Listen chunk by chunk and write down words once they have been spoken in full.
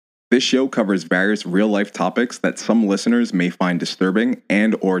This show covers various real-life topics that some listeners may find disturbing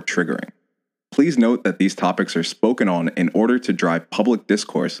and or triggering. Please note that these topics are spoken on in order to drive public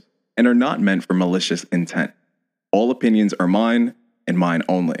discourse and are not meant for malicious intent. All opinions are mine and mine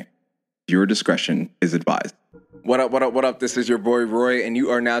only. Your discretion is advised. What up? This is your boy Roy, and you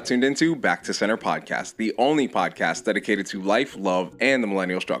are now tuned into Back to Center Podcast, the only podcast dedicated to life, love, and the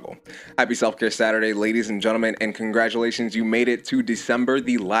millennial struggle. Happy Self-Care Saturday, ladies and gentlemen, and congratulations, you made it to December,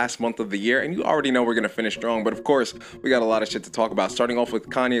 the last month of the year, and you already know we're going to finish strong, but of course, we got a lot of shit to talk about. Starting off with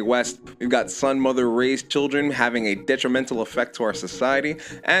Kanye West, we've got son, mother, raised children having a detrimental effect to our society,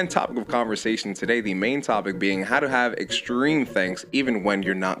 and topic of conversation today, the main topic being how to have extreme thanks even when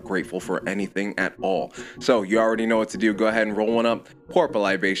you're not grateful for anything at all. So, you already know what to do. Go ahead and roll one up, pour up a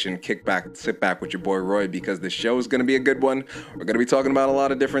libation, kick back, sit back with your boy Roy, because the show is going to be a good one. We're going to be talking about a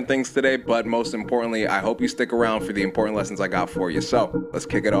lot of different things today, but most importantly, I hope you stick around for the important lessons I got for you. So let's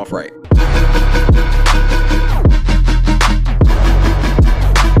kick it off right.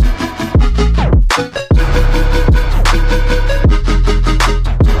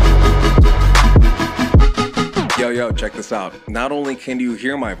 Yo, check this out. Not only can you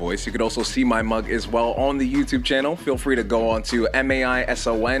hear my voice, you could also see my mug as well on the YouTube channel. Feel free to go on to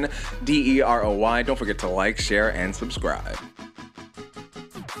MAISONDEROY. Don't forget to like, share, and subscribe.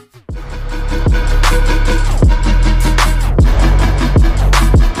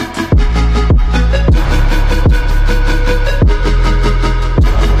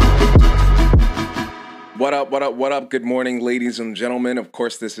 What up? Good morning, ladies and gentlemen. Of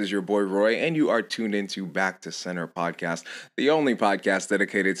course, this is your boy Roy, and you are tuned into Back to Center Podcast, the only podcast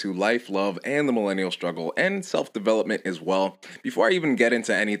dedicated to life, love, and the millennial struggle, and self-development as well. Before I even get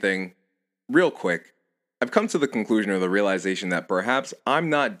into anything, real quick, I've come to the conclusion or the realization that perhaps I'm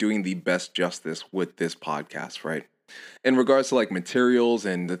not doing the best justice with this podcast, right? In regards to like materials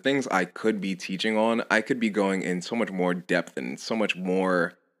and the things I could be teaching on, I could be going in so much more depth and so much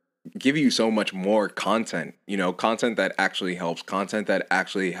more, give you so much more content, content that actually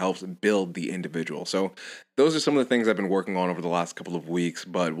helps build the individual. So those are some of the things I've been working on over the last couple of weeks,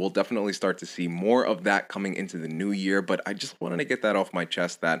 but we'll definitely start to see more of that coming into the new year. But I just wanted to get that off my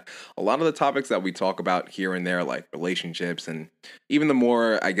chest that a lot of the topics that we talk about here and there, like relationships and even the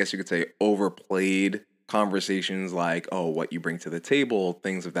more, I guess you could say, overplayed conversations like, oh, what you bring to the table,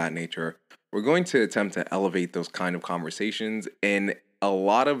 things of that nature, we're going to attempt to elevate those kind of conversations in a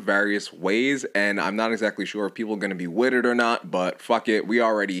lot of various ways, and I'm not exactly sure if people are going to be with it or not, but fuck it, we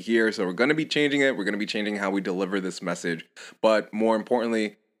already here, so we're going to be changing it. We're going to be changing how we deliver this message, but more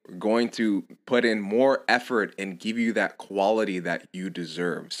importantly, we're going to put in more effort and give you that quality that you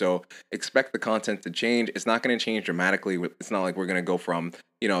deserve. So expect the content to change. It's not going to change dramatically. It's not like we're going to go from,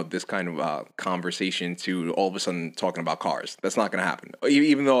 this kind of conversation to all of a sudden talking about cars. That's not going to happen.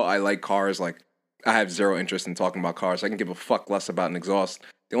 Even though I like cars, like, I have zero interest in talking about cars. I can give a fuck less about an exhaust.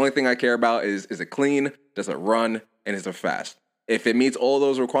 The only thing I care about is it clean, does it run, and is it fast? If it meets all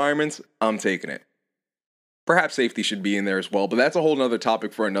those requirements, I'm taking it. Perhaps safety should be in there as well, but that's a whole nother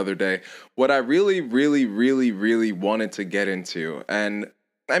topic for another day. What I really wanted to get into, and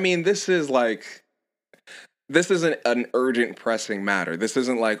I mean, this isn't an urgent, pressing matter. This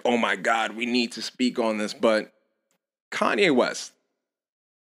isn't like, oh my God, we need to speak on this, but Kanye West,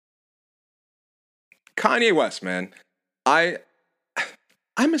 man. I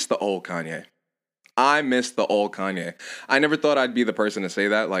miss the old Kanye. I never thought I'd be the person to say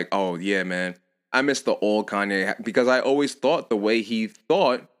that. Like, oh yeah, man, I miss the old Kanye, because I always thought the way he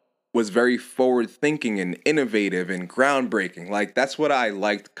thought was very forward thinking and innovative and groundbreaking. Like, that's what I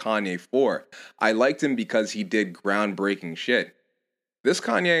liked Kanye for. I liked him because he did groundbreaking shit. This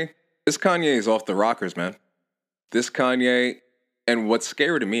Kanye is off the rockers, man. This Kanye, and what's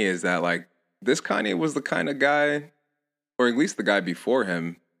scary to me is that, like, this Kanye was the kind of guy, or at least the guy before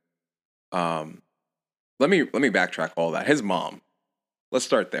him. Let me backtrack all that. His mom. Let's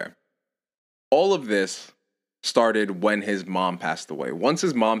start there. All of this started when his mom passed away. Once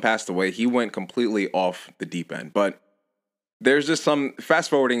his mom passed away, he went completely off the deep end. But there's just some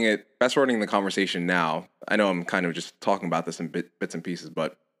fast forwarding the conversation now. I know I'm kind of just talking about this in bits and pieces,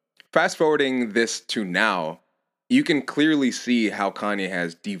 but fast forwarding this to now, you can clearly see how Kanye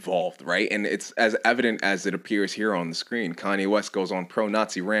has devolved, right? And it's as evident as it appears here on the screen. Kanye West goes on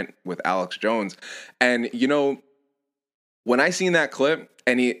pro-Nazi rant with Alex Jones. And, when I seen that clip,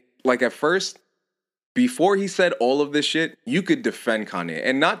 and he, like, at first, before he said all of this shit, you could defend Kanye.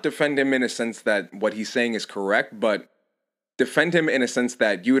 And not defend him in a sense that what he's saying is correct, but defend him in a sense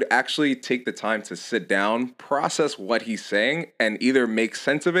that you would actually take the time to sit down, process what he's saying, and either make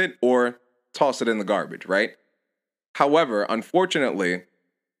sense of it or toss it in the garbage, right? However, unfortunately,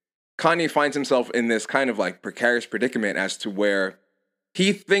 Kanye finds himself in this kind of like precarious predicament as to where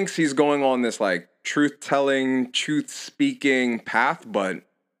he thinks he's going on this like truth-telling, truth-speaking path, but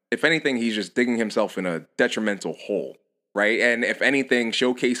if anything, he's just digging himself in a detrimental hole, right? And if anything,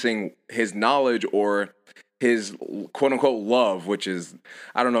 showcasing his knowledge or his quote-unquote love, which is,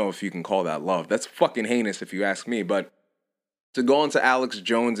 I don't know if you can call that love. That's fucking heinous if you ask me, but to go into Alex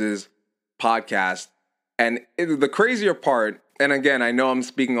Jones's podcast, and the crazier part, and again, I know I'm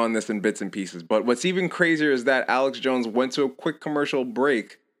speaking on this in bits and pieces, but what's even crazier is that Alex Jones went to a quick commercial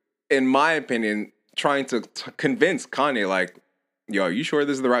break, in my opinion, trying to convince Kanye, like, yo, are you sure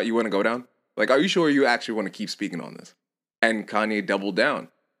this is the route you want to go down? Like, are you sure you actually want to keep speaking on this? And Kanye doubled down,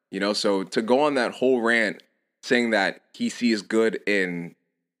 so to go on that whole rant saying that he sees good in,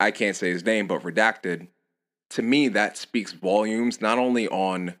 I can't say his name, but Redacted, to me, that speaks volumes, not only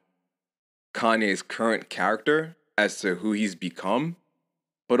on Kanye's current character as to who he's become,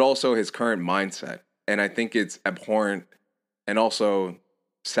 but also his current mindset. And I think it's abhorrent and also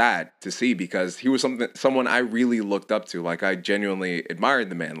sad to see, because he was someone I really looked up to. Like, I genuinely admired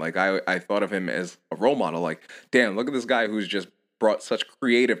the man. Like, I thought of him as a role model. Like, damn, look at this guy who's just brought such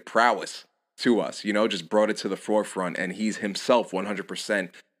creative prowess to us, just brought it to the forefront, and he's himself 100%.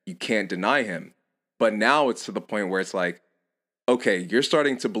 You can't deny him. But now it's to the point where it's like, okay, you're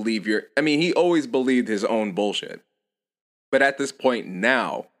starting to believe he always believed his own bullshit. But at this point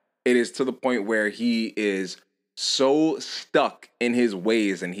now, it is to the point where he is so stuck in his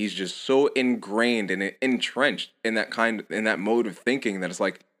ways, and he's just so ingrained and entrenched in that mode of thinking that it's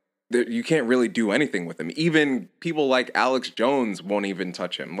like, you can't really do anything with him. Even people like Alex Jones won't even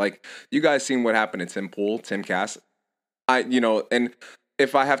touch him. Like, you guys seen what happened to Tim Pool, Tim Cass. And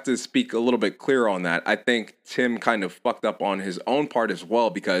if I have to speak a little bit clearer on that, I think Tim kind of fucked up on his own part as well,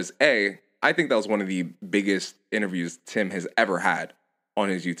 because I think that was one of the biggest interviews Tim has ever had on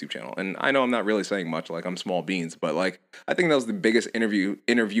his YouTube channel. And I know I'm not really saying much, like I'm small beans, but like, I think that was the biggest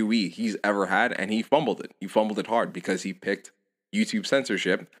interviewee he's ever had, and he fumbled it. He fumbled it hard because he picked YouTube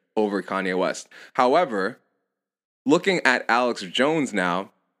censorship over Kanye West. However, looking at Alex Jones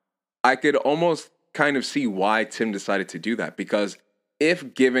now, I could almost kind of see why Tim decided to do that, because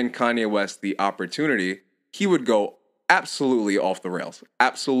if given Kanye West the opportunity, he would go absolutely off the rails,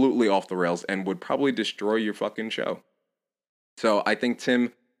 and would probably destroy your fucking show. So I think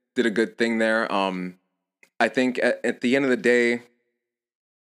Tim did a good thing there. I think at the end of the day,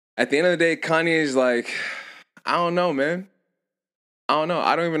 Kanye's like, I don't know, man. I don't know.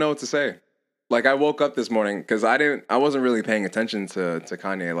 I don't even know what to say. Like, I woke up this morning because I wasn't really paying attention to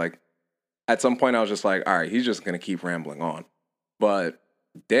Kanye. Like, at some point I was just like, all right, he's just going to keep rambling on. But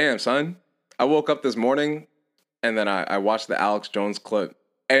damn, son, I woke up this morning and then I watched the Alex Jones clip,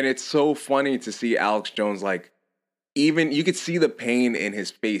 and it's so funny to see Alex Jones, like, even you could see the pain in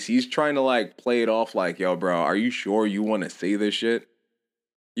his face. He's trying to like play it off like, yo, bro, are you sure you want to say this shit?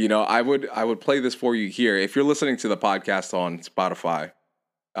 I would play this for you here. If you're listening to the podcast on Spotify,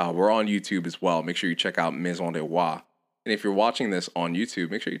 we're on YouTube as well. Make sure you check out Maison de Roi. And if you're watching this on YouTube,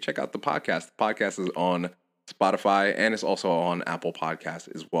 make sure you check out the podcast. The podcast is on Spotify, and it's also on Apple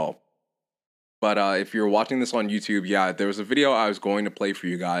Podcasts as well. But if you're watching this on YouTube, yeah, there was a video I was going to play for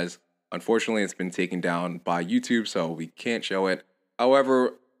you guys. Unfortunately, it's been taken down by YouTube, so we can't show it.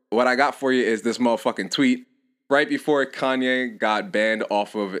 However, what I got for you is this motherfucking tweet. Right before Kanye got banned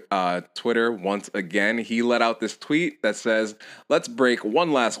off of Twitter once again, he let out this tweet that says, "Let's break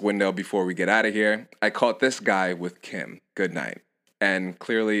one last window before we get out of here. I caught this guy with Kim. Good night." And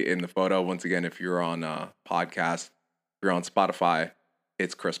clearly in the photo, once again, if you're on a podcast, if you're on Spotify,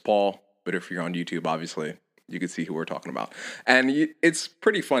 it's Chris Paul. But if you're on YouTube, obviously, you can see who we're talking about. And it's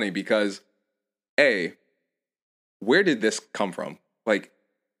pretty funny because, where did this come from? Like,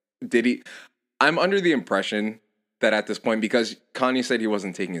 I'm under the impression that at this point, because Kanye said he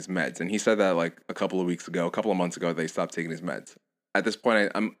wasn't taking his meds, and he said that like a couple of months ago, they stopped taking his meds. At this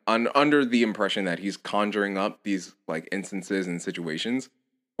point, I'm under the impression that he's conjuring up these like instances and situations,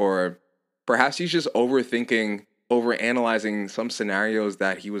 or perhaps he's just overanalyzing some scenarios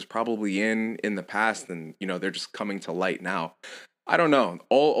that he was probably in the past, and they're just coming to light now. I don't know.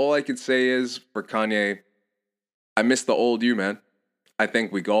 All I could say is, for Kanye, I miss the old you, man. I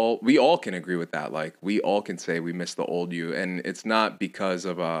think we all can agree with that. Like, we all can say we miss the old you, and it's not because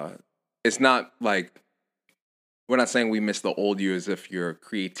of it's not like, we're not saying we miss the old you as if your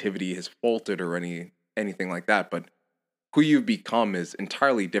creativity has faltered or anything like that, but who you've become is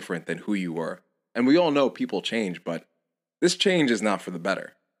entirely different than who you were. And we all know people change, but this change is not for the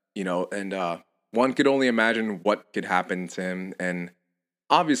better, and one could only imagine what could happen to him. And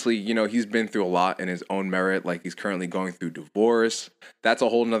obviously, he's been through a lot in his own merit. Like, he's currently going through divorce. That's a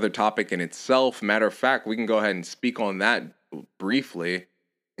whole nother topic in itself. Matter of fact, we can go ahead and speak on that briefly.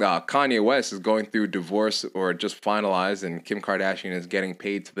 Kanye West is going through divorce or just finalized, and Kim Kardashian is getting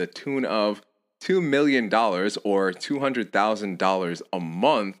paid to the tune of $2 million or $200,000 a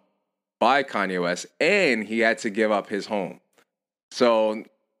month by Kanye West, and he had to give up his home. So,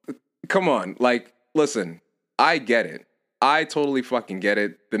 come on. Like, listen, I get it. I totally fucking get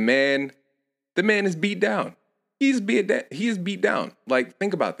it. The man is beat down. He's beat down. Like,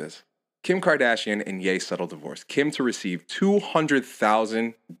 think about this. Kim Kardashian and Ye settled divorce. Kim to receive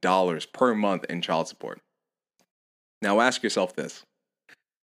 $200,000 per month in child support. Now ask yourself this.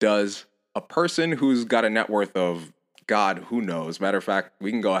 Does a person who's got a net worth of, God, who knows? Matter of fact, we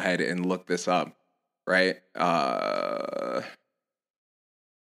can go ahead and look this up, right?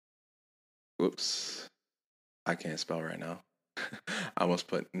 Oops. I can't spell right now. I almost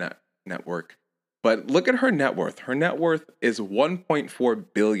put network. But look at her net worth. Her net worth is $1.4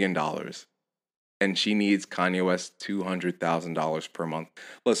 billion. And she needs Kanye West $200,000 per month.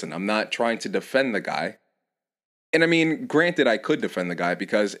 Listen, I'm not trying to defend the guy. And I mean, granted, I could defend the guy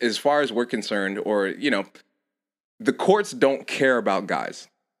because as far as we're concerned, or, the courts don't care about guys.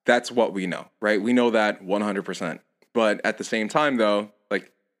 That's what we know, right? We know that 100%. But at the same time, though,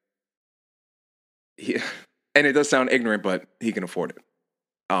 like, and it does sound ignorant, but he can afford it.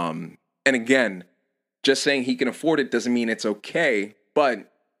 And again, just saying he can afford it doesn't mean it's okay,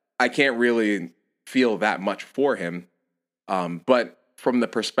 but I can't really feel that much for him. But from the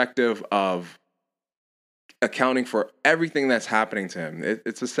perspective of accounting for everything that's happening to him,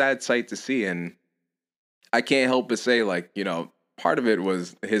 it's a sad sight to see. And I can't help but say, like, part of it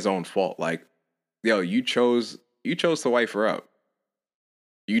was his own fault. Like, you chose to wife her up.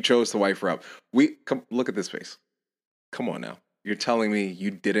 You chose to wife her up. Look at this face. Come on now. You're telling me you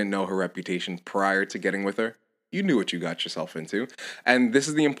didn't know her reputation prior to getting with her? You knew what you got yourself into. And this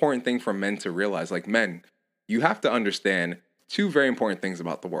is the important thing for men to realize. Like, men, you have to understand two very important things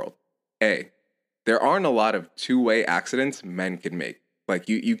about the world. A, there aren't a lot of two-way accidents men can make. Like,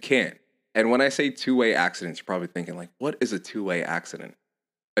 you can't. And when I say two-way accidents, you're probably thinking, like, what is a two-way accident?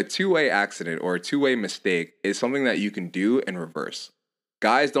 A two-way accident or a two-way mistake is something that you can do in reverse.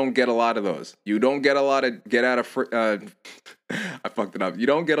 Guys don't get a lot of those. You don't get a lot of I fucked it up. You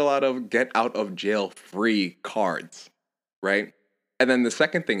don't get a lot of get out of jail free cards, right? And then the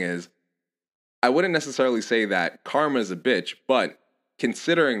second thing is, I wouldn't necessarily say that karma is a bitch, but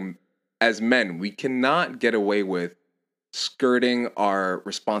considering as men, we cannot get away with skirting our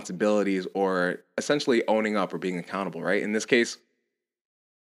responsibilities or essentially owning up or being accountable, right? In this case,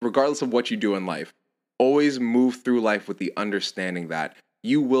 regardless of what you do in life, always move through life with the understanding that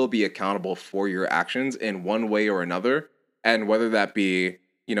you will be accountable for your actions in one way or another. And whether that be,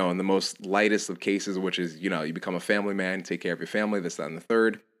 in the most lightest of cases, which is, you become a family man, take care of your family, this, that, and the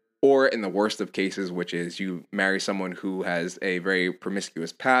third. Or in the worst of cases, which is you marry someone who has a very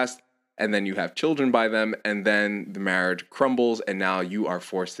promiscuous past, and then you have children by them, and then the marriage crumbles, and now you are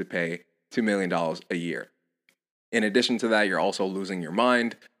forced to pay $2 million a year. In addition to that, you're also losing your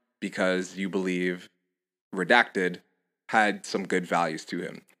mind because you believe Redacted had some good values to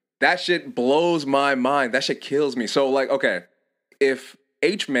him. That shit blows my mind. That shit kills me. So, like, okay, if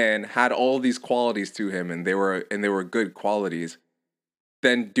H-Man had all these qualities to him and they were good qualities,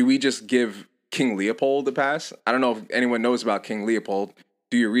 then do we just give King Leopold a pass? I don't know if anyone knows about King Leopold.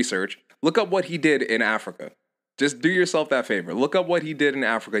 Do your research. Look up what he did in Africa. Just do yourself that favor. Look up what he did in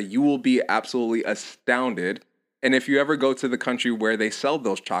Africa. You will be absolutely astounded. And if you ever go to the country where they sell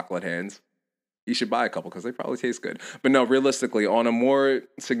those chocolate hands, you should buy a couple because they probably taste good. But no, realistically, on a more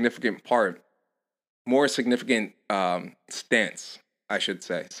significant stance, I should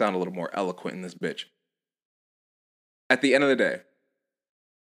say, sound a little more eloquent in this bitch. At the end of the day,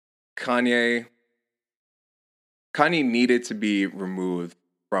 Kanye needed to be removed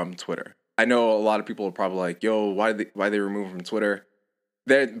from Twitter. I know a lot of people are probably like, yo, why they remove him from Twitter?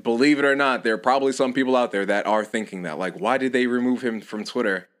 Believe it or not, there are probably some people out there that are thinking that. Like, why did they remove him from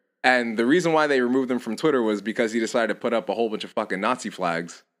Twitter? And the reason why they removed him from Twitter was because he decided to put up a whole bunch of fucking Nazi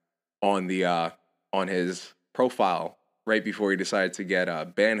flags on his profile right before he decided to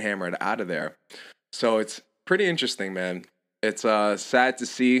get ban-hammered out of there. So it's pretty interesting, man. It's sad to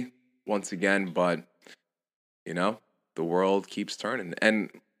see once again, but the world keeps turning.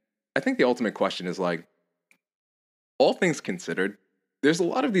 And I think the ultimate question is, like, all things considered, there's a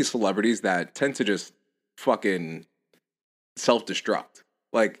lot of these celebrities that tend to just fucking self-destruct.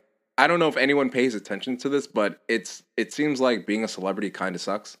 Like, I don't know if anyone pays attention to this, but it seems like being a celebrity kind of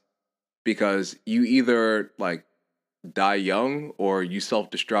sucks because you either, like, die young or you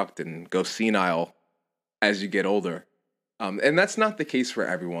self-destruct and go senile as you get older. And that's not the case for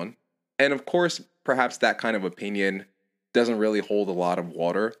everyone. And of course, perhaps that kind of opinion doesn't really hold a lot of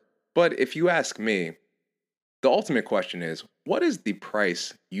water. But if you ask me, the ultimate question is, what is the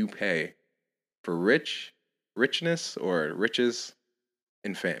price you pay for richness or riches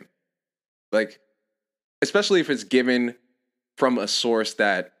and fame? Like, especially if it's given from a source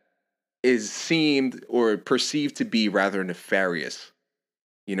that is seemed or perceived to be rather nefarious.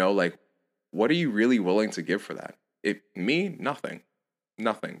 Like, what are you really willing to give for that? Me, nothing.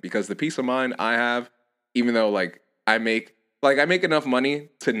 Nothing. Because the peace of mind I have, even though I make enough money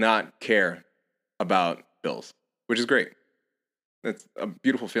to not care about bills, which is great. That's a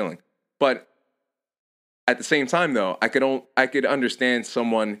beautiful feeling. But at the same time, though, I could understand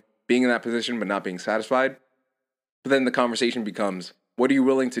someone being in that position but not being satisfied. But then the conversation becomes, what are you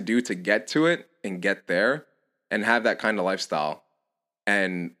willing to do to get to it and get there and have that kind of lifestyle?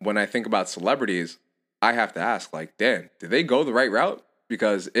 And when I think about celebrities, I have to ask, damn, did they go the right route?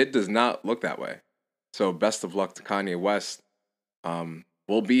 Because it does not look that way. So best of luck to Kanye West.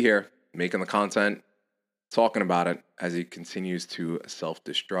 We'll be here making the content, talking about it as he continues to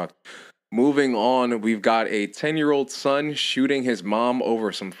self-destruct. Moving on, we've got a 10-year-old son shooting his mom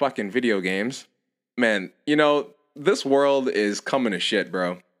over some fucking video games. Man, this world is coming to shit,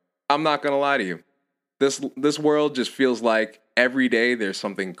 bro. I'm not gonna lie to you. This world just feels like every day there's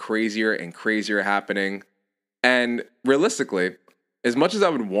something crazier and crazier happening. And realistically, as much as I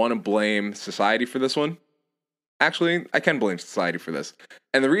would want to blame society for this one, actually, I can blame society for this.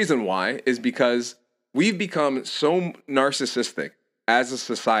 And the reason why is because we've become so narcissistic as a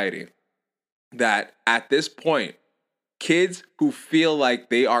society that at this point, kids who feel like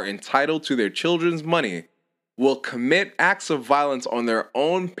they are entitled to their children's money will commit acts of violence on their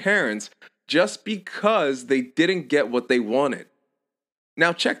own parents just because they didn't get what they wanted.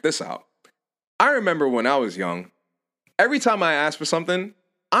 Now, check this out. I remember when I was young, every time I asked for something,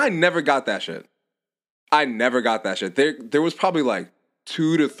 I never got that shit. There was probably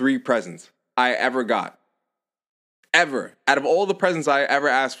 2 to 3 presents I ever got. Ever. Out of all the presents I ever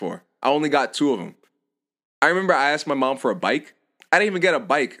asked for, I only got 2 of them. I remember I asked my mom for a bike. I didn't even get a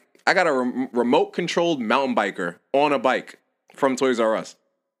bike. I got a remote-controlled mountain biker on a bike from Toys R Us.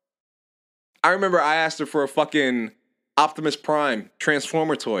 I remember I asked her for a fucking Optimus Prime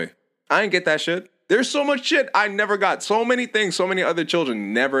Transformer toy. I didn't get that shit. There's so much shit I never got. So many things so many other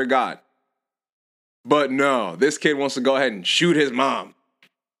children never got. But no, this kid wants to go ahead and shoot his mom.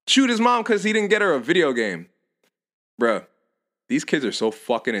 Shoot his mom because he didn't get her a video game. Bruh, these kids are so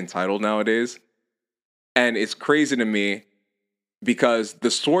fucking entitled nowadays. And it's crazy to me because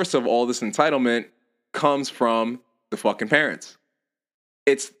the source of all this entitlement comes from the fucking parents.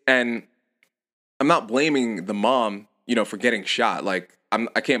 And I'm not blaming the mom, for getting shot.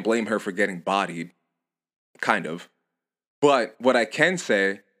 I can't blame her for getting bodied, kind of. But what I can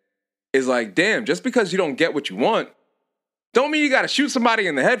say is damn, just because you don't get what you want, don't mean you got to shoot somebody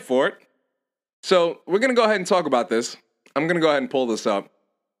in the head for it. So we're going to go ahead and talk about this. I'm going to go ahead and pull this up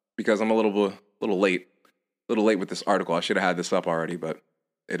because I'm a little late. A little late with this article. I should have had this up already, but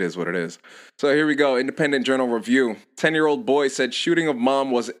it is what it is. So here we go. Independent Journal review. 10-year-old boy said shooting of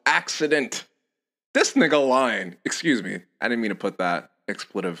mom was accident. This nigga lying. Excuse me. I didn't mean to put that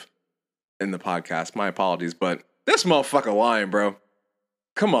expletive in the podcast. My apologies, but this motherfucker lying, bro.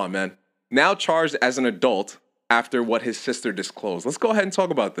 Come on, man. Now charged as an adult after what his sister disclosed. Let's go ahead and talk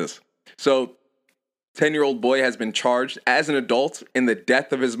about this. So, 10-year-old boy has been charged as an adult in the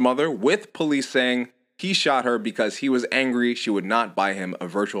death of his mother, with police saying he shot her because he was angry she would not buy him a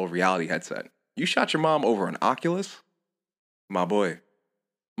virtual reality headset. You shot your mom over an Oculus? My boy.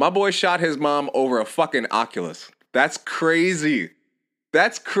 My boy shot his mom over a fucking Oculus. That's crazy.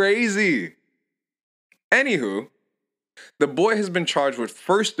 That's crazy. Anywho, the boy has been charged with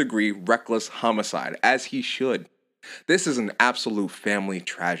first-degree reckless homicide, as he should. This is an absolute family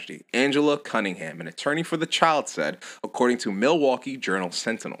tragedy, Angela Cunningham, an attorney for the child, said, according to Milwaukee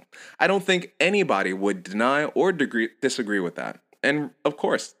Journal-Sentinel. I don't think anybody would deny or disagree with that. And, of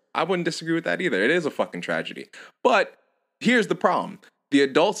course, I wouldn't disagree with that either. It is a fucking tragedy. But here's the problem. The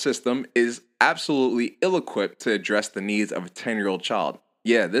adult system is absolutely ill-equipped to address the needs of a 10-year-old child.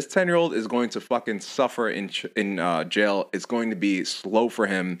 Yeah, this 10-year-old is going to fucking suffer in jail. It's going to be slow for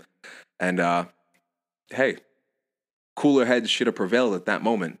him. And, hey, cooler heads should have prevailed at that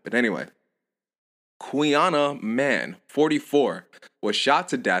moment. But anyway, Quiana Mann, 44, was shot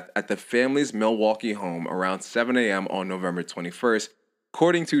to death at the family's Milwaukee home around 7 a.m. on November 21st,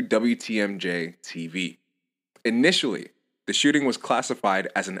 according to WTMJ TV. Initially, the shooting was classified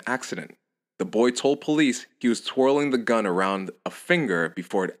as an accident. The boy told police he was twirling the gun around a finger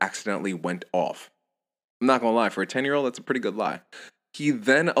before it accidentally went off. I'm not gonna lie, for a 10-year-old, that's a pretty good lie. He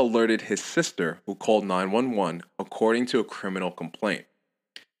then alerted his sister, who called 911, according to a criminal complaint.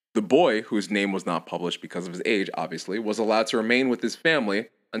 The boy, whose name was not published because of his age, obviously, was allowed to remain with his family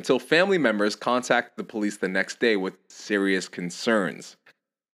until family members contacted the police the next day with serious concerns.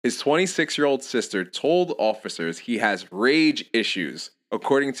 His 26-year-old sister told officers he has rage issues,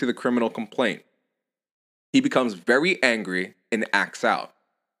 according to the criminal complaint. He becomes very angry and acts out.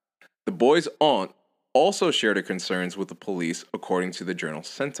 The boy's aunt also shared her concerns with the police, according to the Journal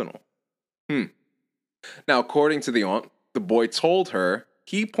Sentinel. Now, according to the aunt, the boy told her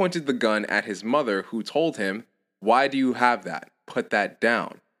he pointed the gun at his mother, who told him, "Why do you have that? Put that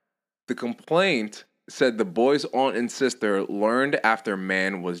down." The complaint said the boy's aunt and sister learned after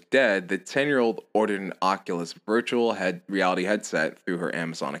man was dead, the 10-year-old ordered an Oculus virtual reality headset through her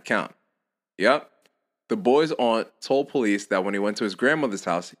Amazon account. Yep. The boy's aunt told police that when he went to his grandmother's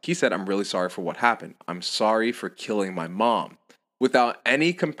house, he said, "I'm really sorry for what happened. I'm sorry for killing my mom," without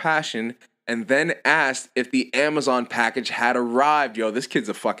any compassion, and then asked if the Amazon package had arrived. Yo, this kid's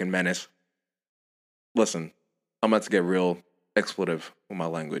a fucking menace. Listen, I'm about to get real expletive with my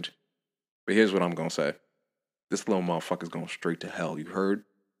language. But here's what I'm going to say. This little motherfucker's going straight to hell, you heard?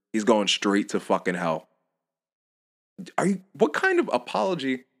 He's going straight to fucking hell. What kind of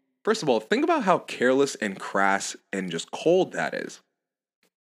apology? First of all, think about how careless and crass and just cold that is.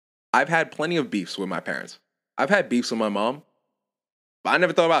 I've had plenty of beefs with my parents. I've had beefs with my mom. But I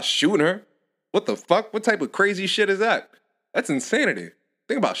never thought about shooting her. What the fuck? What type of crazy shit is that? That's insanity.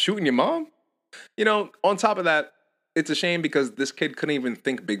 Think about shooting your mom? You know, on top of that, it's a shame because this kid couldn't even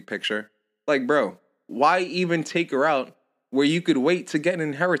think big picture. Like, bro, why even take her out where you could wait to get an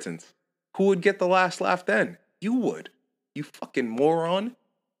inheritance? Who would get the last laugh then? You would. You fucking moron.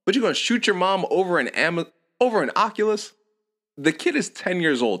 But you're going to shoot your mom over an Oculus? The kid is 10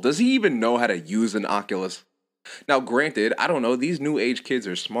 years old. Does he even know how to use an Oculus? Now, granted, I don't know. These new age kids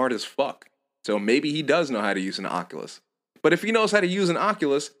are smart as fuck. So maybe he does know how to use an Oculus. But if he knows how to use an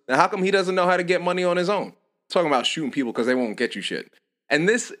Oculus, then how come he doesn't know how to get money on his own? Talking about shooting people because they won't get you shit. And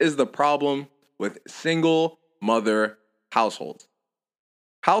this is the problem with single mother households.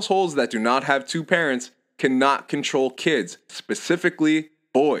 Households that do not have two parents cannot control kids, specifically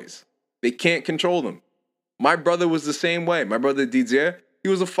boys. They can't control them. My brother was the same way. My brother Didier, he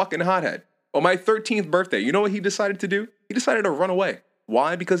was a fucking hothead. On my 13th birthday, you know what he decided to do? He decided to run away.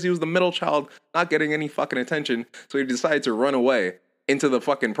 Why? Because he was the middle child, not getting any fucking attention. So he decided to run away into the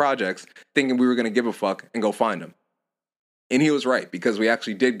fucking projects, thinking we were going to give a fuck and go find him. And he was right, because we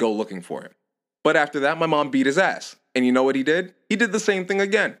actually did go looking for him. But after that, my mom beat his ass. And you know what he did? He did the same thing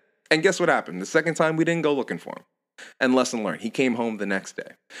again. And guess what happened? The second time, we didn't go looking for him. And lesson learned, he came home the next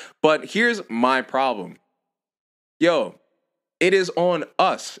day. But here's my problem. Yo, it is on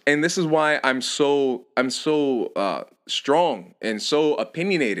us. And this is why I'm so strong and so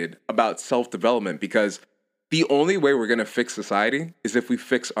opinionated about self-development, because the only way we're going to fix society is if we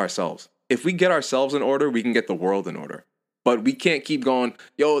fix ourselves. If we get ourselves in order, we can get the world in order. But we can't keep going,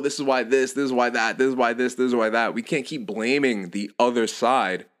 yo, this is why this is why that, this is why this is why that. We can't keep blaming the other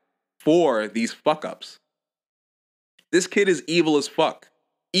side for these fuck-ups. This kid is evil as fuck.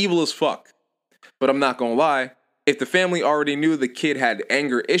 Evil as fuck. But I'm not gonna lie, if the family already knew the kid had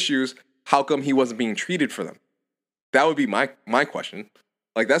anger issues, how come he wasn't being treated for them? That would be my question.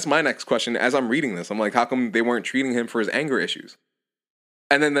 Like, that's my next question as I'm reading this. I'm like, how come they weren't treating him for his anger issues?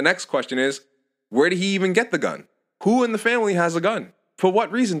 And then the next question is, where did he even get the gun? Who in the family has a gun? For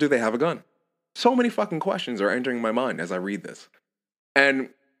what reason do they have a gun? So many fucking questions are entering my mind as I read this. And,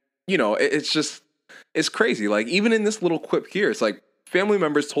 you know, it's crazy. Like, even in this little quip here, it's like, family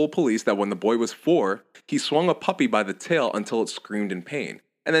members told police that when the boy was 4, he swung a puppy by the tail until it screamed in pain.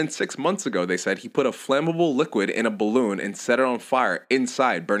 And then 6 months ago, they said he put a flammable liquid in a balloon and set it on fire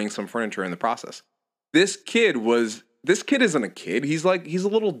inside, burning some furniture in the process. This kid isn't a kid. He's a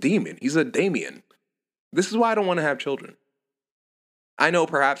little demon. He's a Damien. This is why I don't want to have children. I know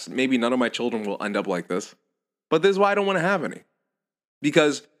perhaps maybe none of my children will end up like this, but this is why I don't want to have any.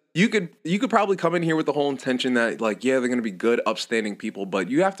 Because you could probably come in here with the whole intention that, like, yeah, they're going to be good, upstanding people, but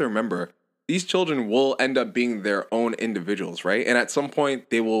you have to remember, these children will end up being their own individuals, right? And at some point,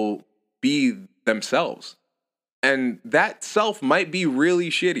 they will be themselves. And that self might be really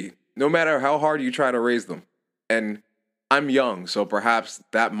shitty, no matter how hard you try to raise them. And I'm young, so perhaps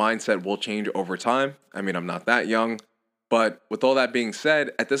that mindset will change over time. I mean, I'm not that young. But with all that being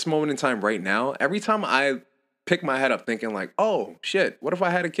said, at this moment in time right now, every time I pick my head up thinking like, oh, shit, what if I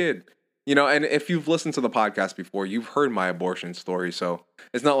had a kid? And if you've listened to the podcast before, you've heard my abortion story. So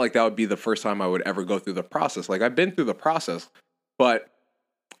it's not like that would be the first time I would ever go through the process. Like, I've been through the process, but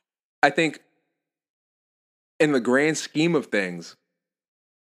I think in the grand scheme of things,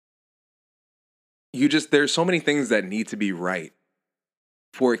 there's so many things that need to be right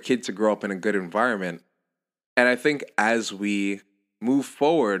for a kid to grow up in a good environment. And I think as we move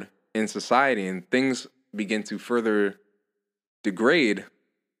forward in society and things begin to further degrade,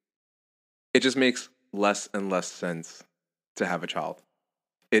 it just makes less and less sense to have a child.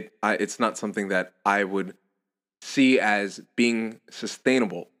 It's not something that I would see as being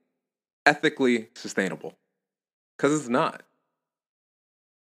sustainable, ethically sustainable, because it's not.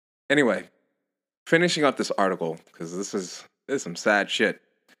 Anyway, finishing up this article, because this is some sad shit.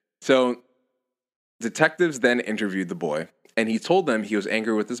 So, detectives then interviewed the boy, and he told them he was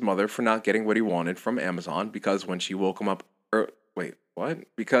angry with his mother for not getting what he wanted from Amazon because when she woke him up, wait, what?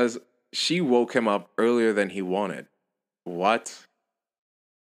 Because she woke him up earlier than he wanted. What?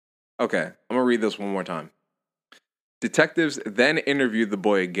 Okay, I'm gonna read this one more time. Detectives then interviewed the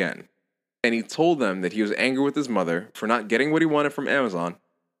boy again, and he told them that he was angry with his mother for not getting what he wanted from Amazon,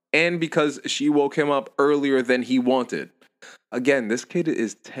 and because she woke him up earlier than he wanted. Again, this kid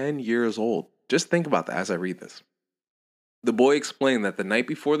is 10 years old. Just think about that as I read this. The boy explained that the night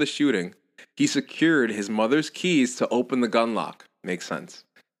before the shooting, he secured his mother's keys to open the gun lock. Makes sense.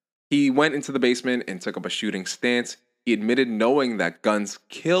 He went into the basement and took up a shooting stance. He admitted knowing that guns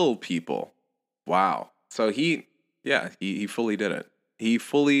kill people. Wow. So he fully did it. He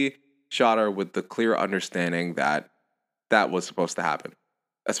fully shot her with the clear understanding that that was supposed to happen.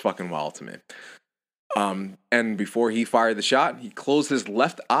 That's fucking wild to me. And before he fired the shot, he closed his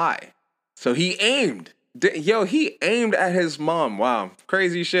left eye. So he aimed. He aimed at his mom. Wow.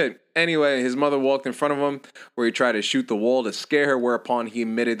 Crazy shit. Anyway, his mother walked in front of him where he tried to shoot the wall to scare her, whereupon he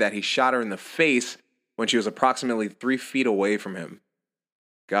admitted that he shot her in the face when she was approximately 3 feet away from him.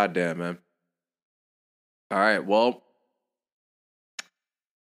 Goddamn, man. All right, well,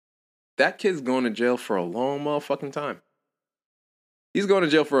 that kid's going to jail for a long motherfucking time. He's going to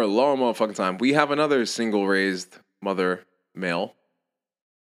jail for a long motherfucking time. We have another single-raised mother male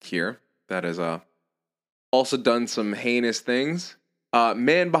here that has also done some heinous things.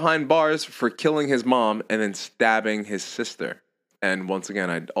 Man behind bars for killing his mom and then stabbing his sister. And once again,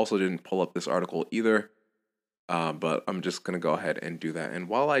 I also didn't pull up this article either, but I'm just going to go ahead and do that. And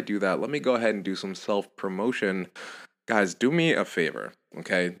while I do that, let me go ahead and do some self-promotion. Guys, do me a favor,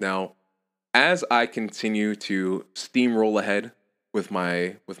 okay? Now, as I continue to steamroll ahead with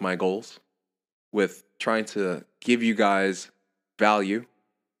my goals, with trying to give you guys value,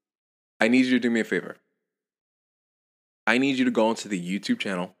 I need you to do me a favor. I need you to go onto the YouTube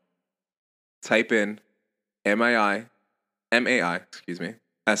channel, type in MAI,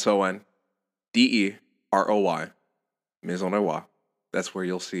 SONDEROY, Maisonneuroy. That's where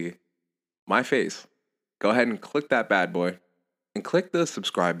you'll see my face. Go ahead and click that bad boy and click the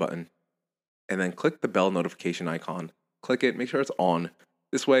subscribe button and then click the bell notification icon. Click it, make sure it's on.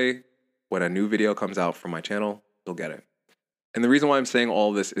 This way, when a new video comes out from my channel, you'll get it. And the reason why I'm saying all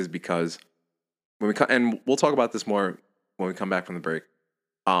of this is because and we'll talk about this more when we come back from the break.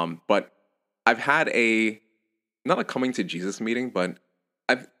 But I've had not a coming to Jesus meeting, but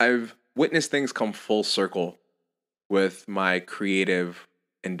I've witnessed things come full circle with my creative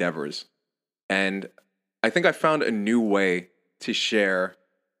endeavors. And I think I found a new way to share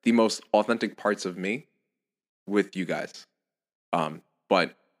the most authentic parts of me with you guys.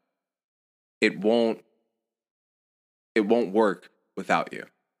 But it won't work without you.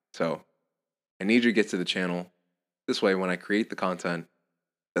 So I need you to get to the channel. This way, when I create the content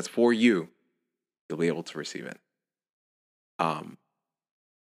that's for you, you'll be able to receive it.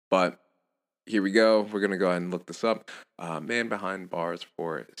 But here we go. We're going to go ahead and look this up. Man behind bars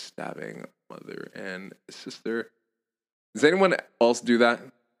for stabbing mother and sister. Does anyone else do that?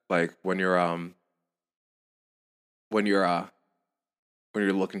 Like when you're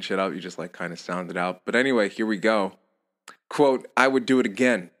looking shit up, you just like kind of sound it out. But anyway, here we go. Quote, I would do it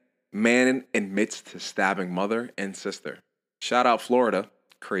again. Man admits to stabbing mother and sister. Shout out Florida.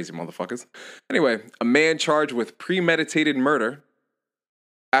 Crazy motherfuckers. Anyway, a man charged with premeditated murder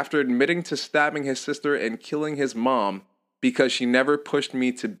after admitting to stabbing his sister and killing his mom because she never pushed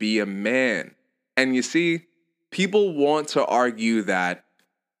me to be a man. And you see, people want to argue that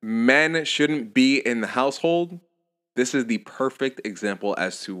men shouldn't be in the household. This is the perfect example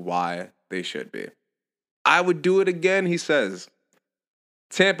as to why they should be. I would do it again, he says.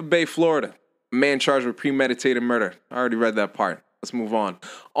 Tampa Bay, Florida. A man charged with premeditated murder. I already read that part. let's move on.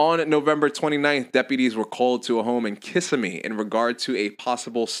 On November 29th, deputies were called to a home in Kissimmee in regard to a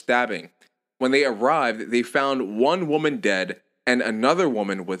possible stabbing. When they arrived, they found one woman dead and another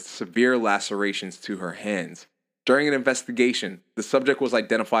woman with severe lacerations to her hands. During an investigation, the subject was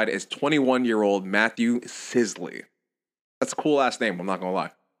identified as 21-year-old Matthew Sisley. That's a cool-ass name, I'm not gonna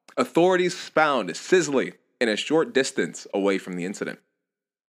lie. Authorities found Sisley in a short distance away from the incident.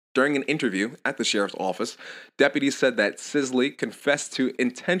 During an interview at the sheriff's office, deputies said that Sisley confessed to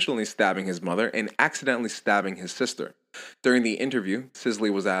intentionally stabbing his mother and accidentally stabbing his sister. During the interview, Sisley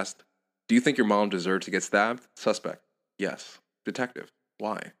was asked, "Do you think your mom deserved to get stabbed?" Suspect: "Yes." Detective: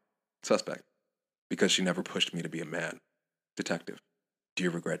 "Why?" Suspect: "Because she never pushed me to be a man." Detective: "Do you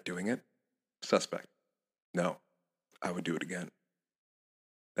regret doing it?" Suspect: "No, I would do it again."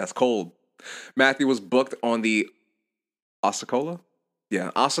 That's cold. Matthew was booked on the Osceola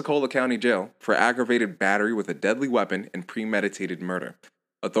County Jail for aggravated battery with a deadly weapon and premeditated murder.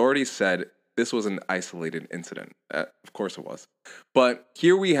 Authorities said this was an isolated incident. Of course it was. But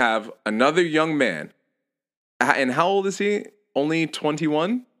here we have another young man. And how old is he? Only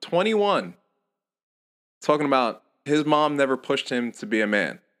 21? 21. Talking about his mom never pushed him to be a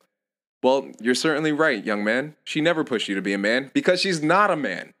man. Well, you're certainly right, young man. She never pushed you to be a man because she's not a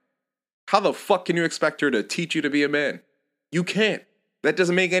man. How the fuck can you expect her to teach you to be a man? You can't. That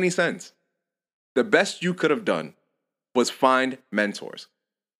doesn't make any sense. The best you could have done was find mentors.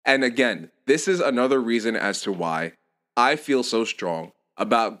 And again, this is another reason as to why I feel so strong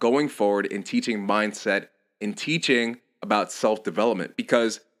about going forward in teaching mindset and teaching about self-development,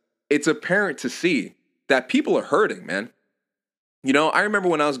 because it's apparent to see that people are hurting, man. You know, I remember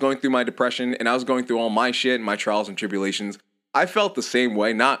when I was going through my depression and I was going through all my shit and my trials and tribulations, I felt the same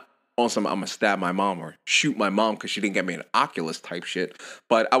way, not on some I'm gonna stab my mom or shoot my mom because she didn't get me an Oculus type shit,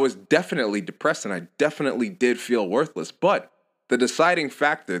 but I was definitely depressed and I definitely did feel worthless. But the deciding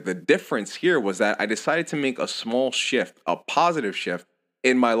factor, the difference here was that I decided to make a small shift, a positive shift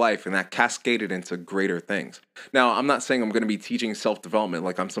in my life, and that cascaded into greater things. Now, I'm not saying I'm going to be teaching self-development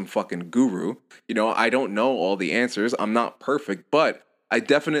like I'm some fucking guru. You know, I don't know all the answers. I'm not perfect, but I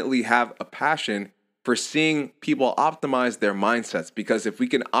definitely have a passion for seeing people optimize their mindsets, because if we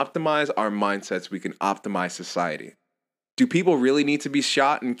can optimize our mindsets, we can optimize society. Do people really need to be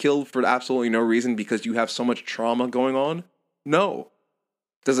shot and killed for absolutely no reason because you have so much trauma going on? No.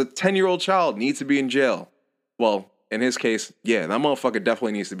 Does a 10-year-old child need to be in jail? Well, in his case, yeah, that motherfucker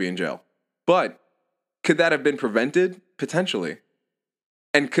definitely needs to be in jail. But could that have been prevented? Potentially.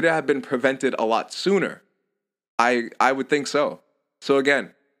 And could it have been prevented a lot sooner? I would think so. So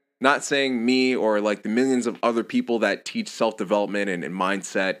again, not saying me or like the millions of other people that teach self-development and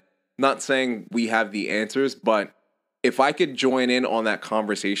mindset, not saying we have the answers, but if I could join in on that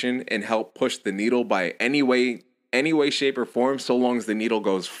conversation and help push the needle by any way, shape, or form, so long as the needle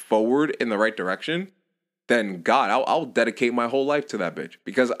goes forward in the right direction, then God, I'll dedicate my whole life to that bitch,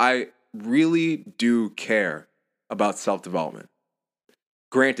 because I really do care about self-development.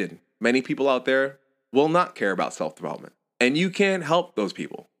 Granted, many people out there will not care about self-development, and you can't help those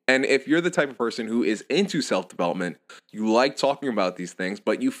people. And if you're the type of person who is into self-development, you like talking about these things,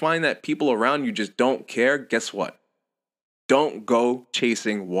 but you find that people around you just don't care, guess what? Don't go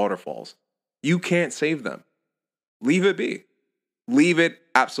chasing waterfalls. You can't save them. Leave it be. Leave it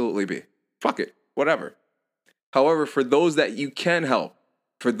absolutely be. Fuck it. Whatever. However, for those that you can help,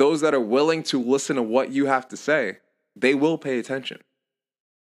 for those that are willing to listen to what you have to say, they will pay attention.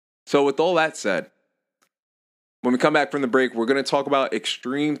 So with all that said, when we come back from the break, we're going to talk about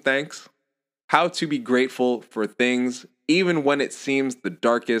extreme thanks, how to be grateful for things, even when it seems the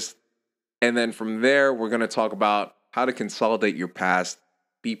darkest. And then from there, we're going to talk about how to consolidate your past,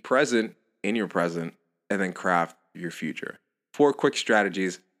 be present in your present, and then craft your future. 4 quick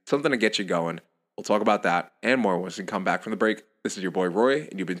strategies, something to get you going. We'll talk about that and more once we come back from the break. This is your boy Roy,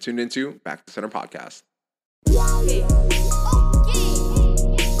 and you've been tuned into Back to Center Podcast.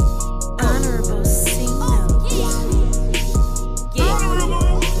 Honorable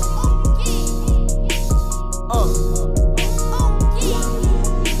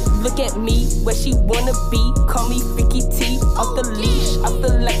Look at me, where she wanna be. Call me Freaky T, off the leash. I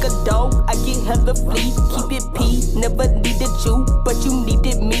feel like a dog, I get hella flea. Keep it P, never needed you, but you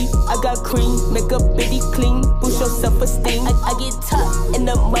needed me. I got cream, make a bitty clean, boost your self-esteem. I get tough in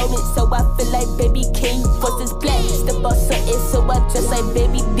the moment, so I feel like baby king. First is black, step up something, so I dress like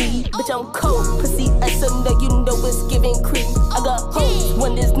baby D. Bitch, I'm cold, pussy ice, so now you know it's giving cream. I got hoes,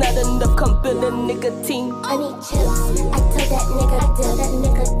 when there's not enough, come build a nigga team. I need chips, I tell that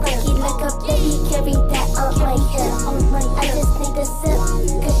nigga, quirky like a baby, carry that on my hip. I just need a sip,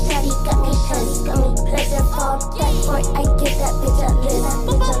 cause shawty got me pleasure for that, or I give that bitch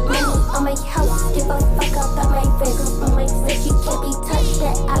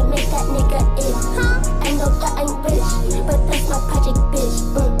I make that nigga it. I know that I'm rich, but that's my project, bitch.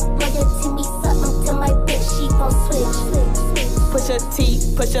 Loyalty me something to my bitch, she gon' switch. Push a T,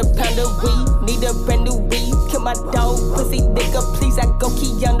 push a pound of weed, need a brand new weed. Kill my dog, pussy nigga, please. I go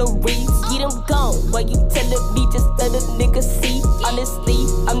Keanu Reeves. Get him gone. Why you telling me? Just let a nigga see. Honestly,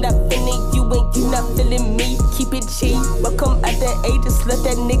 I'm not feeling you and you not feeling me. Keep it G. Welcome at the A, just let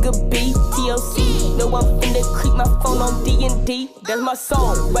that nigga be. TLC, no I'm finna creep my phone on D&D. That's my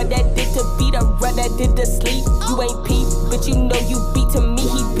song. Ride that dick to beat, I ride that dick to sleep. You ain't Pete, but you know you beat to me.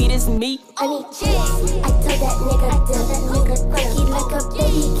 He beat his meat. I need chicks. I tell that nigga, he like a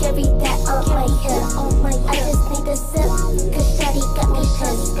baby, carry that on my hip. I just need a sip, cause shawty got me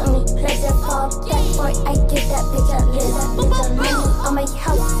pissed. Pleasure for that boy, I give that bitch a list. Money on my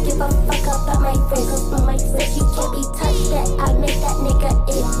house, give a fuck about my wrist. My wrist, you can't be touched yet, I make that nigga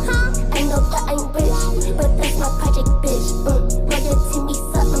it. I know that I'm rich, but that's my project, bitch. Loyalty me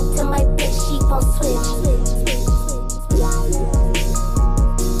something to my bitch, she gon' switch.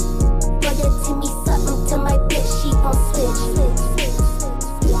 Loyalty me something to my bitch, she gon' switch.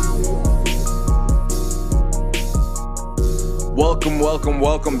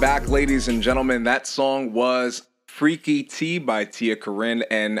 Welcome back, ladies and gentlemen. That song was Freaky T by Tia Corinne,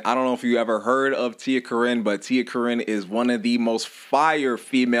 and I don't know if you ever heard of Tia Corinne, but Tia Corinne is one of the most fire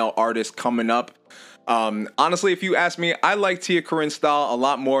female artists coming up. Honestly, if you ask me, I like Tia Corinne's style a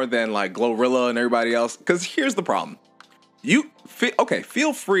lot more than like Glorilla and everybody else, because here's the problem.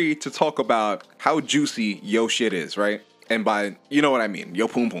 Feel free to talk about how juicy yo shit is, right? And by, you know what I mean, yo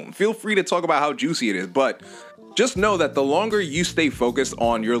poom poom. Feel free to talk about how juicy it is, but just know that the longer you stay focused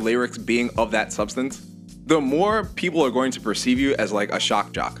on your lyrics being of that substance, the more people are going to perceive you as like a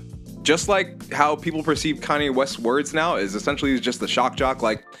shock jock. Just like how people perceive Kanye West's words now is essentially just a shock jock.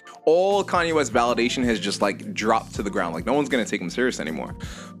 Like all Kanye West validation has just like dropped to the ground. Like no one's gonna take him serious anymore.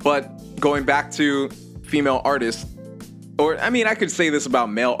 But going back to female artists, or I mean, I could say this about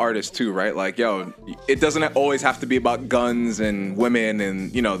male artists too, right? Like, yo, it doesn't always have to be about guns and women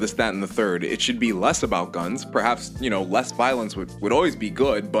and, you know, this, that, and the third. It should be less about guns. Perhaps, you know, less violence would always be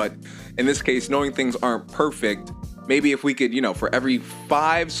good. But in this case, knowing things aren't perfect, maybe if we could, you know, for every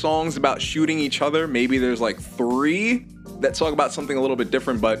 5 songs about shooting each other, maybe there's like 3 that talk about something a little bit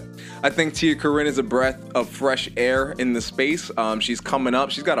different. But I think Tia Corinne is a breath of fresh air in the space. She's coming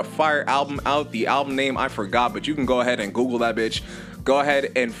up. She's got a fire album out. The album name I forgot, but you can go ahead and Google that bitch. Go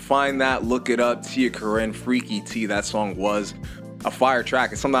ahead and find that. Look it up. Tia Corinne, Freaky T. That song was a fire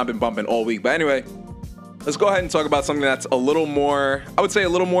track. It's something I've been bumping all week. But anyway, let's go ahead and talk about something that's a little more, I would say a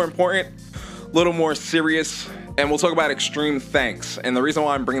little more important, a little more serious. And we'll talk about Extreme Thanks. And the reason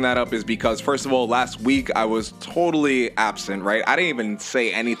why I'm bringing that up is because, first of all, last week I was totally absent, right? I didn't even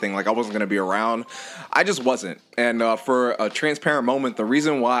say anything, like I wasn't going to be around. I just wasn't. And for a transparent moment, the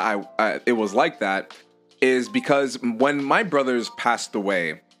reason why it was like that is because when my brothers passed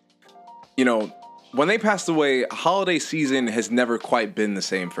away, you know, when they passed away, holiday season has never quite been the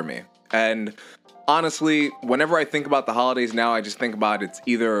same for me. And honestly, whenever I think about the holidays now, I just think about it's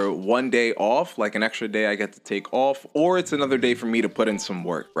either one day off, like an extra day I get to take off, or it's another day for me to put in some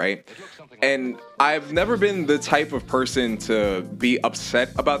work, right? And I've never been the type of person to be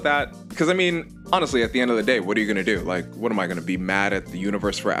upset about that. Because, I mean, honestly, at the end of the day, what are you going to do? Like, what am I going to be mad at the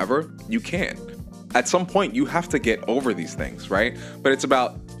universe forever? You can't. At some point, you have to get over these things, right? But it's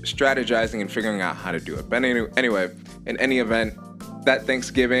about strategizing and figuring out how to do it. But anyway, in any event, that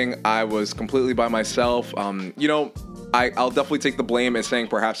Thanksgiving, I was completely by myself. You know, I'll definitely take the blame as saying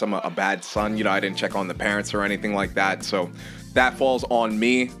perhaps I'm a bad son. You know, I didn't check on the parents or anything like that. So that falls on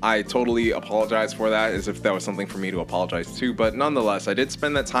me. I totally apologize for that, as if that was something for me to apologize to. But nonetheless, I did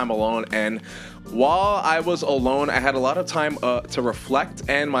spend that time alone. And while I was alone, I had a lot of time to reflect,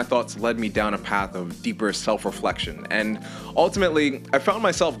 and my thoughts led me down a path of deeper self-reflection. And ultimately, I found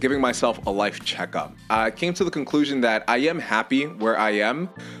myself giving myself a life checkup. I came to the conclusion that I am happy where I am,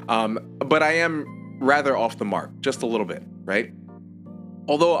 but I am rather off the mark, just a little bit, right?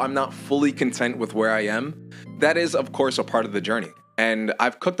 Although I'm not fully content with where I am, that is, of course, a part of the journey. And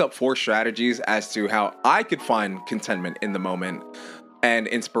I've cooked up 4 strategies as to how I could find contentment in the moment and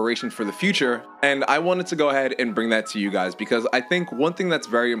inspiration for the future. And I wanted to go ahead and bring that to you guys, because I think one thing that's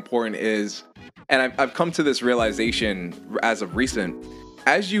very important is, and I've come to this realization as of recent,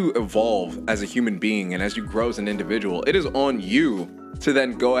 as you evolve as a human being and as you grow as an individual, it is on you to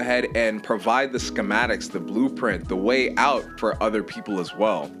then go ahead and provide the schematics, the blueprint, the way out for other people as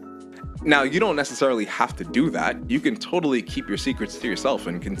well. Now, you don't necessarily have to do that. You can totally keep your secrets to yourself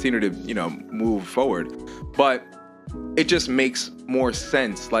and continue to, you know, move forward. But it just makes more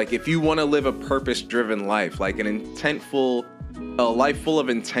sense. Like, if you want to live a purpose-driven life, like an intentful, a life full of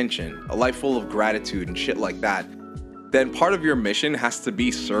intention, a life full of gratitude and shit like that, then part of your mission has to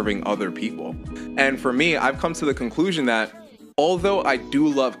be serving other people. And for me, I've come to the conclusion that although I do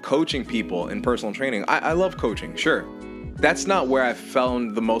love coaching people in personal training, I love coaching, sure. That's not where I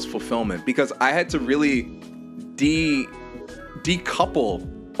found the most fulfillment, because I had to really decouple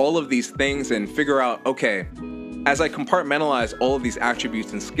all of these things and figure out, okay, as I compartmentalize all of these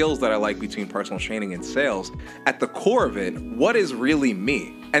attributes and skills that I like between personal training and sales, at the core of it, what is really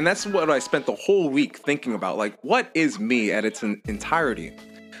me? And that's what I spent the whole week thinking about, like, what is me at its entirety?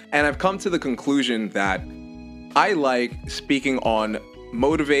 And I've come to the conclusion that I like speaking on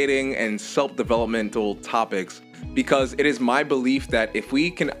motivating and self-developmental topics because it is my belief that if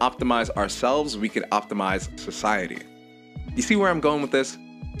we can optimize ourselves, we can optimize society. You see where I'm going with this?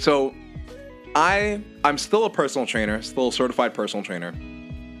 So I'm still a personal trainer, still a certified personal trainer,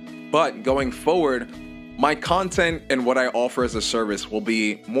 but going forward, my content and what I offer as a service will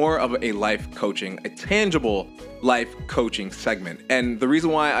be more of a life coaching, a tangible life coaching segment. And the reason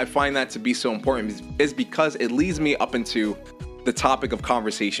why I find that to be so important is because it leads me up into the topic of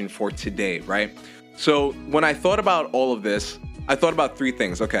conversation for today, right? So when I thought about all of this, I thought about three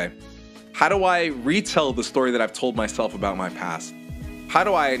things. Okay, how do I retell the story that I've told myself about my past? How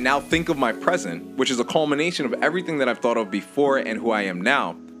do I now think of my present, which is a culmination of everything that I've thought of before and who I am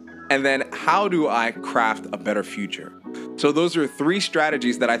now? And then how do I craft a better future? So those are three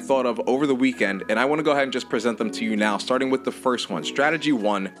strategies that I thought of over the weekend, and I want to go ahead and just present them to you now, starting with the first one. Strategy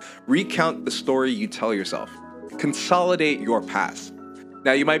 1, recount the story you tell yourself. Consolidate your past.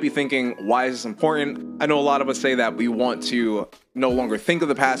 Now you might be thinking, why is this important? I know a lot of us say that we want to no longer think of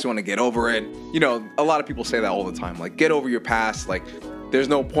the past, we want to get over it. You know, a lot of people say that all the time, like, get over your past, like, there's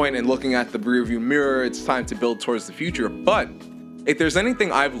no point in looking at the rearview mirror, it's time to build towards the future. But if there's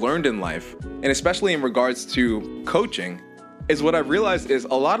anything I've learned in life, and especially in regards to coaching, is what I've realized is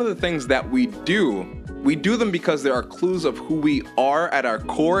a lot of the things that we do them because there are clues of who we are at our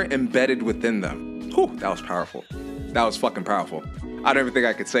core embedded within them. Whew, that was powerful. That was fucking powerful. I don't even think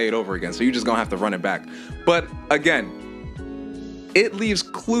I could say it over again, so you're just gonna have to run it back. But again, it leaves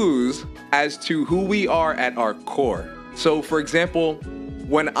clues as to who we are at our core. So for example,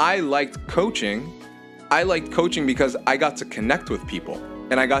 when I liked coaching because I got to connect with people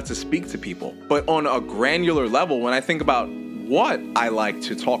and I got to speak to people. But on a granular level, when I think about what I like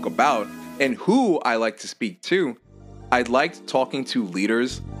to talk about and who I like to speak to, I liked talking to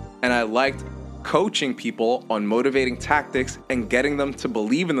leaders and I liked coaching people on motivating tactics and getting them to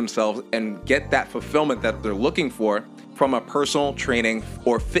believe in themselves and get that fulfillment that they're looking for from a personal training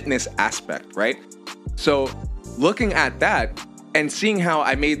or fitness aspect, right? So looking at that and seeing how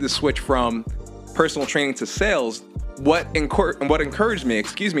I made the switch from personal training to sales, what encouraged me,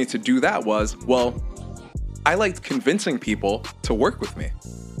 to do that was, well, I liked convincing people to work with me,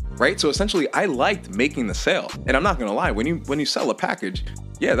 right? So essentially, I liked making the sale. And I'm not gonna lie, when you sell a package,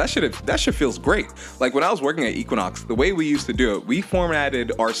 yeah, that shit feels great. Like when I was working at Equinox, the way we used to do it, we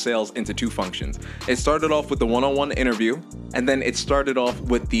formatted our sales into two functions. It started off with the one-on-one interview, and then it started off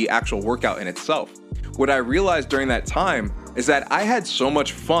with the actual workout in itself. What I realized during that time is that I had so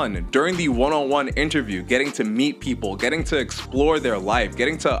much fun during the one-on-one interview, getting to meet people, getting to explore their life,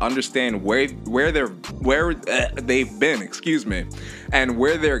 getting to understand where they've been, and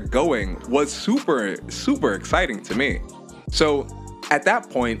where they're going was super, super exciting to me. So at that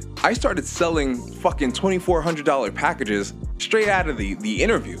point, I started selling fucking $2,400 packages straight out of the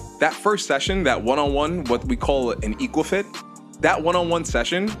interview. That first session, that one-on-one, what we call an equal fit, that one-on-one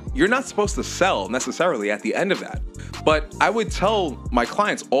session, you're not supposed to sell necessarily at the end of that. But I would tell my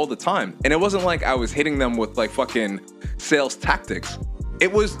clients all the time, and it wasn't like I was hitting them with like fucking sales tactics.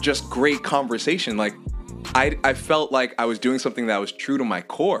 It was just great conversation. Like I felt like I was doing something that was true to my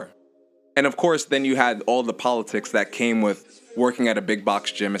core. And of course, then you had all the politics that came with working at a big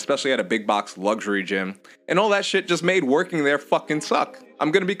box gym, especially at a big box luxury gym. And all that shit just made working there fucking suck.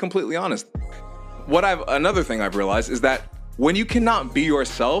 I'm gonna be completely honest. Another thing I've realized is that when you cannot be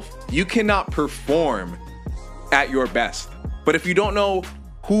yourself, you cannot perform at your best. But if you don't know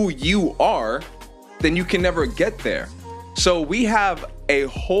who you are, then you can never get there. So we have a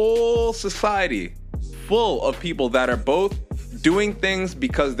whole society full of people that are both doing things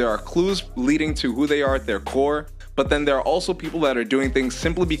because there are clues leading to who they are at their core, but then there are also people that are doing things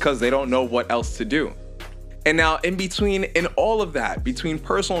simply because they don't know what else to do. And now in all of that, between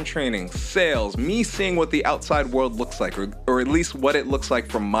personal training, sales, me seeing what the outside world looks like, or at least what it looks like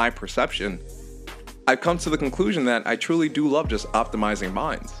from my perception, I've come to the conclusion that I truly do love just optimizing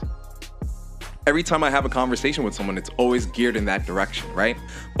minds. Every time I have a conversation with someone, it's always geared in that direction, right?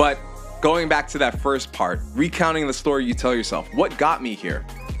 But going back to that first part, recounting the story you tell yourself, what got me here?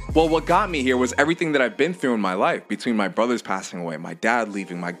 Well, what got me here was everything that I've been through in my life, between my brothers passing away, my dad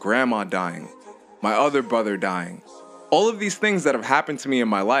leaving, my grandma dying, my other brother dying. All of these things that have happened to me in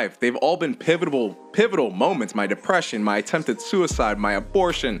my life, they've all been pivotal moments. My depression, my attempted suicide, my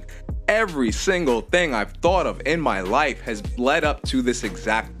abortion, every single thing I've thought of in my life has led up to this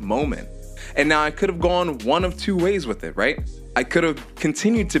exact moment. And now I could have gone one of two ways with it, right? I could have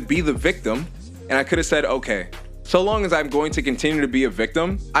continued to be the victim, and I could have said, okay, so long as I'm going to continue to be a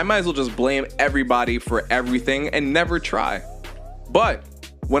victim, I might as well just blame everybody for everything and never try. But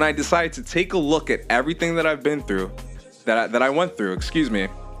when I decided to take a look at everything that I've been through, that I went through,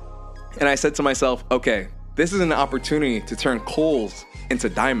 and I said to myself, okay, this is an opportunity to turn coals into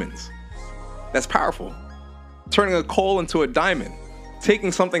diamonds. That's powerful. Turning a coal into a diamond.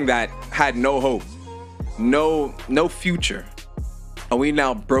 Taking something that had no hope, no future, and we've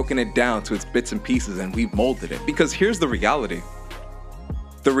now broken it down to its bits and pieces and we've molded it. Because here's the reality.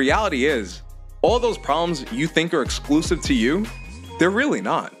 The reality is, all those problems you think are exclusive to you, they're really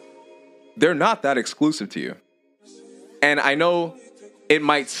not. They're not that exclusive to you. And I know it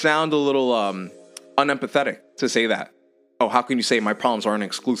might sound a little unempathetic to say that. Oh, how can you say my problems aren't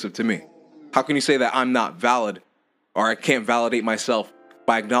exclusive to me? How can you say that I'm not valid, or I can't validate myself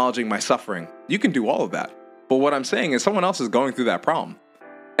by acknowledging my suffering? You can do all of that. But what I'm saying is someone else is going through that problem.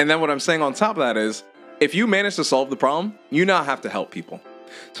 And then what I'm saying on top of that is, if you manage to solve the problem, you now have to help people.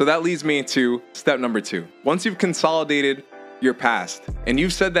 So that leads me to step number 2. Once you've consolidated your past and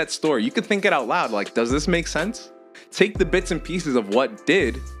you've said that story, you can think it out loud. Like, does this make sense? Take the bits and pieces of what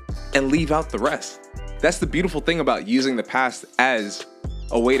did and leave out the rest. That's the beautiful thing about using the past as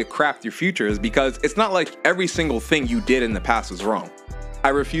a way to craft your future, is because it's not like every single thing you did in the past was wrong. I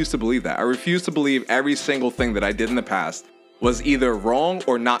refuse to believe that. I refuse to believe every single thing that I did in the past was either wrong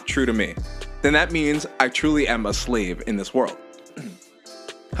or not true to me. Then that means I truly am a slave in this world.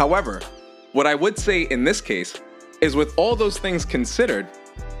 However, what I would say in this case is, with all those things considered,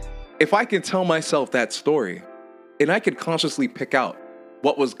 if I could tell myself that story and I could consciously pick out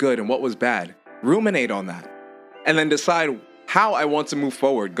what was good and what was bad, ruminate on that, and then decide how I want to move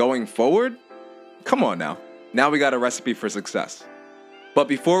forward going forward, come on now. Now we got a recipe for success. But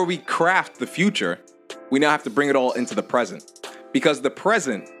before we craft the future, we now have to bring it all into the present. Because the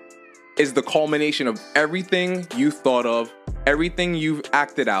present is the culmination of everything you thought of, everything you've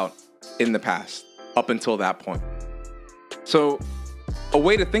acted out in the past up until that point. So a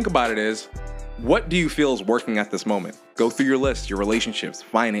way to think about it is, what do you feel is working at this moment? Go through your list, your relationships,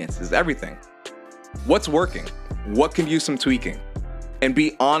 finances, everything. What's working? What can use some tweaking? And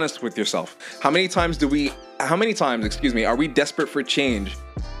be honest with yourself. How many times are we desperate for change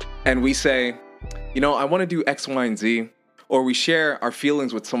and we say, I want to do X, Y, and Z, or we share our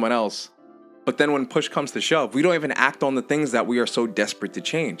feelings with someone else, but then when push comes to shove, we don't even act on the things that we are so desperate to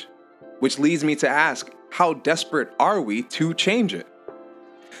change. Which leads me to ask, how desperate are we to change it?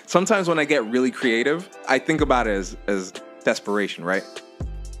 Sometimes when I get really creative, I think about it as desperation, right?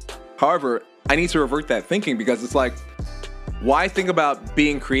 However, I need to revert that thinking, because it's like, why think about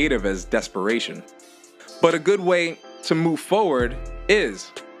being creative as desperation? But a good way to move forward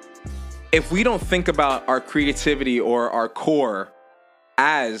is, if we don't think about our creativity or our core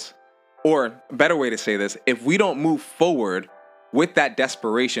as, or a better way to say this, if we don't move forward with that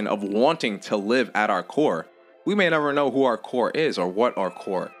desperation of wanting to live at our core, we may never know who our core is or what our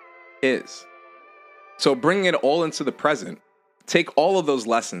core is. So bring it all into the present. Take all of those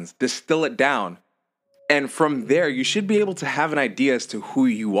lessons, distill it down, and from there, you should be able to have an idea as to who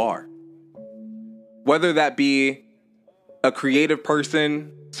you are. Whether that be a creative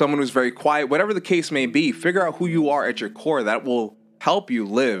person, someone who's very quiet, whatever the case may be, figure out who you are at your core. That will help you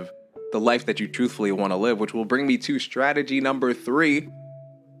live the life that you truthfully want to live, which will bring me to strategy number 3.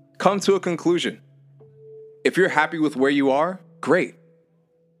 Come to a conclusion. If you're happy with where you are, great.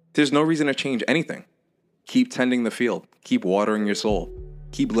 There's no reason to change anything. Keep tending the field. Keep watering your soul.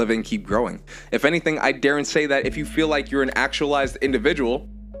 Keep living, keep growing. If anything, I dare and say that if you feel like you're an actualized individual,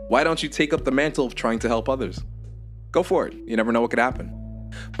 why don't you take up the mantle of trying to help others? Go for it. You never know what could happen.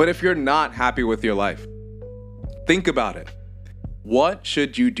 But if you're not happy with your life, think about it. What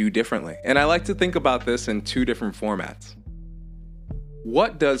should you do differently? And I like to think about this in 2 different formats.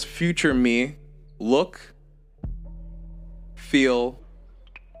 What does future me look, feel,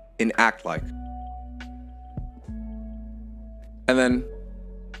 and act like? And then,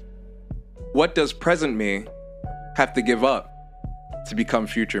 what does present me have to give up to become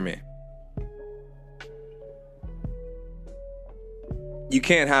future me? You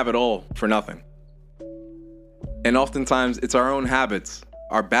can't have it all for nothing. And oftentimes, it's our own habits,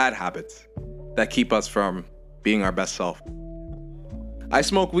 our bad habits that keep us from being our best self. I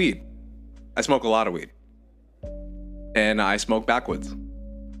smoke weed. I smoke a lot of weed. And I smoke backwards.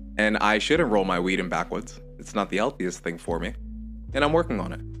 And I shouldn't roll my weed in backwards. It's not the healthiest thing for me. And I'm working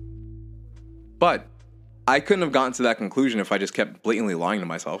on it. But I couldn't have gotten to that conclusion if I just kept blatantly lying to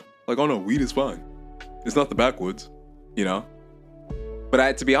myself. Like, oh no, weed is fine. It's not the backwoods, you know? But I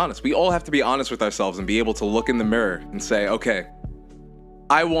had to be honest. We all have to be honest with ourselves and be able to look in the mirror and say, okay,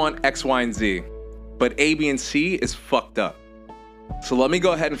 I want X, Y, and Z, but A, B, and C is fucked up. So let me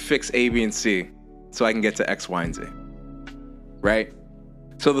go ahead and fix A, B, and C so I can get to X, Y, and Z. Right?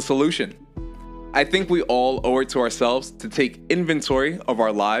 So the solution. I think we all owe it to ourselves to take inventory of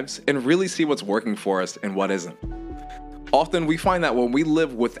our lives and really see what's working for us and what isn't. Often we find that when we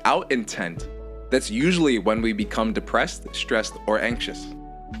live without intent, that's usually when we become depressed, stressed, or anxious.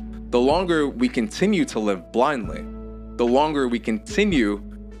 The longer we continue to live blindly, the longer we continue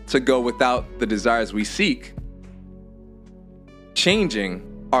to go without the desires we seek,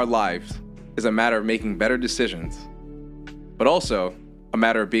 changing our lives is a matter of making better decisions, but also a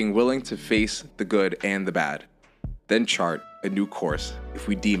matter of being willing to face the good and the bad, then chart a new course if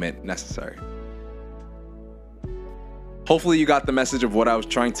we deem it necessary. Hopefully you got the message of what I was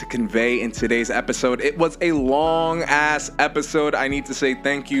trying to convey in today's episode. It was a long ass episode. I need to say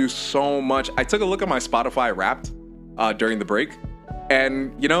thank you so much. I took a look at my Spotify Wrapped during the break,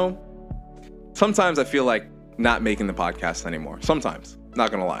 and you know, sometimes I feel like not making the podcast anymore. Sometimes,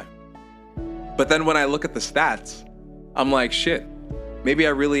 not gonna lie. But then when I look at the stats, I'm like, shit, maybe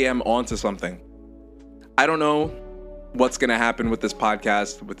I really am onto something. I don't know what's gonna happen with this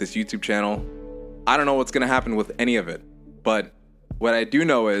podcast, with this YouTube channel. I don't know what's gonna happen with any of it. But what I do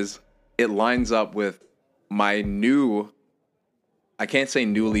know is it lines up with my new, I can't say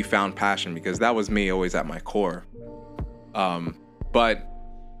newly found passion because that was me always at my core. But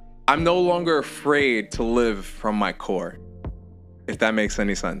I'm no longer afraid to live from my core, if that makes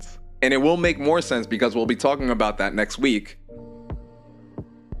any sense. And it will make more sense because we'll be talking about that next week.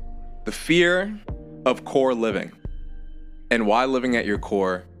 The fear of core living and why living at your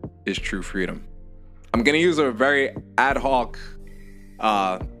core is true freedom. I'm going to use a very ad hoc,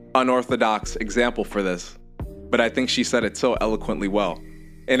 unorthodox example for this, but I think she said it so eloquently well.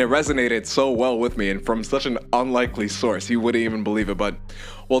 And it resonated so well with me and from such an unlikely source. You wouldn't even believe it, but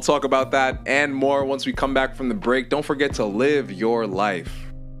we'll talk about that and more once we come back from the break. Don't forget to live your life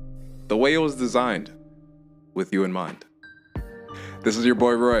the way it was designed, with you in mind. This is your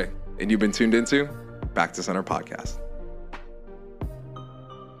boy Roy, and you've been tuned into Back to Center Podcast.